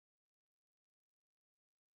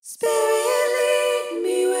Spirit, lead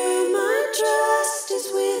me where my trust is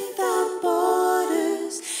without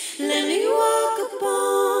borders. Let me walk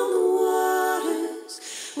upon the waters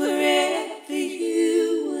wherever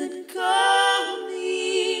you would call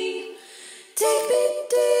me. Take me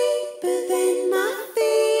deeper than my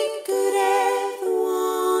feet could ever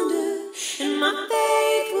wander, and my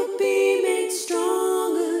faith will be made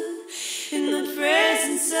stronger in the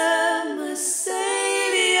presence of my Savior.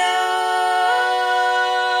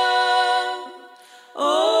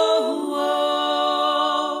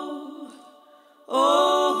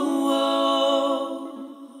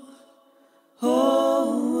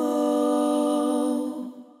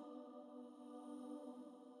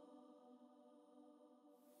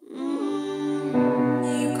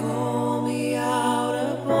 You call me out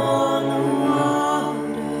upon the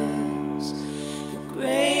waters, the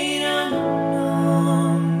great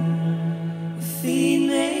unknown. Your feet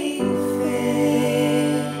may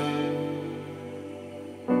fail,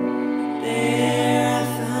 there I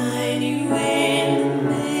find you in the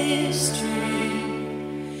mystery,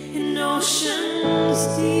 in oceans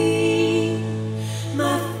deep.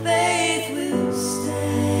 My faith will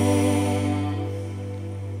stand,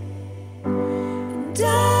 and I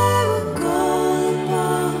will call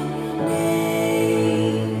upon your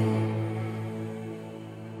name,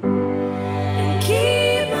 and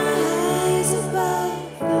keep my eyes above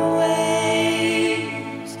the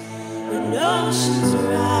waves. When oceans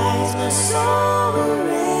rise, my soul will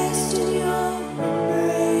rest in your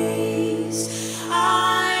embrace. I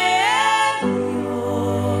am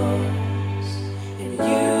yours, and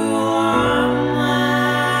you are mine.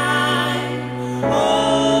 Oh,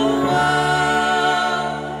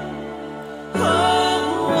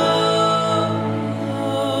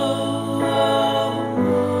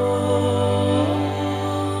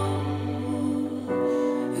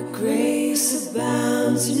 your grace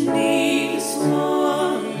abounds in deepest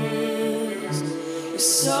waters. Your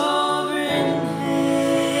sovereign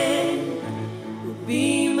hand will be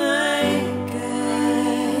my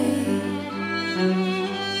guide.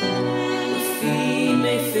 My feet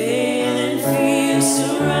may fail and fear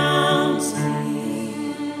surrounds me.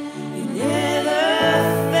 You never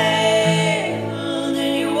failed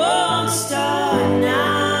and you won't start now.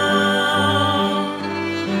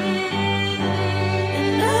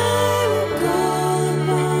 And I will call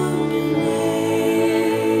upon your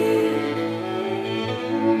name,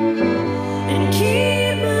 and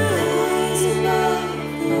keep my eyes above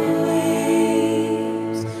the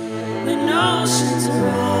waves. When oceans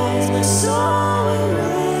rise, my soul will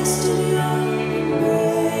rest in your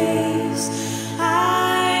embrace. I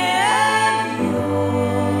am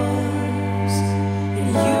yours, and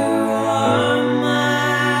you are mine.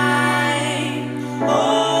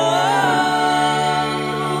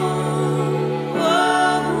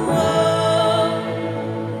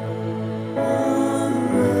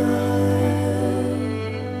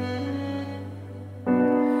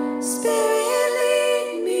 Spirit, lead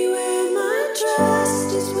me where my trust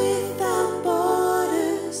is without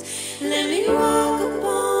borders. Let me walk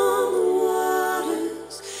upon the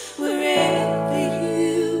waters wherever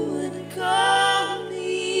you would call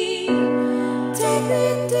me. Take me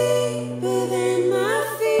deeper than my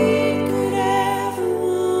feet could ever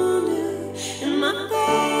wander, and my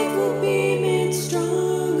faith will be made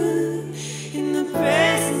stronger in the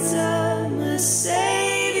presence of my Savior.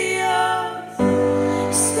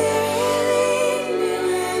 Spirit, lead me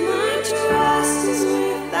where my trust is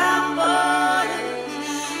without borders.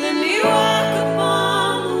 Let me walk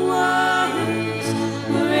upon the waters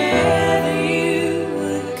wherever you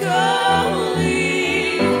would call me.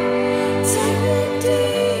 Take me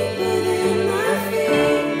deeper than my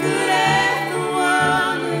feet could ever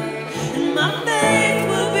wander, and my faith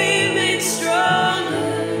will be made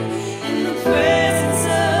stronger in the presence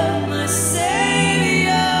of my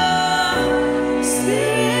Savior.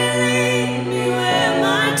 Spirit, lead me where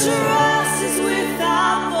my trust is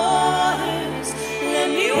without borders. Let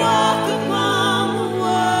me walk upon the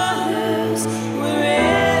waters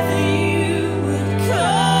wherever you would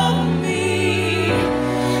call me.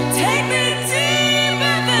 Take me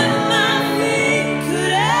deeper than my feet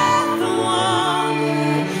could ever wander,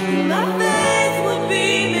 and my faith will be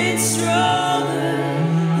made stronger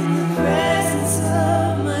in the presence of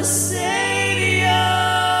my Savior.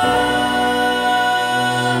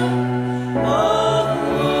 Oh,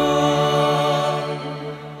 oh,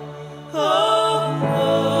 oh,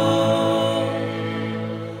 oh.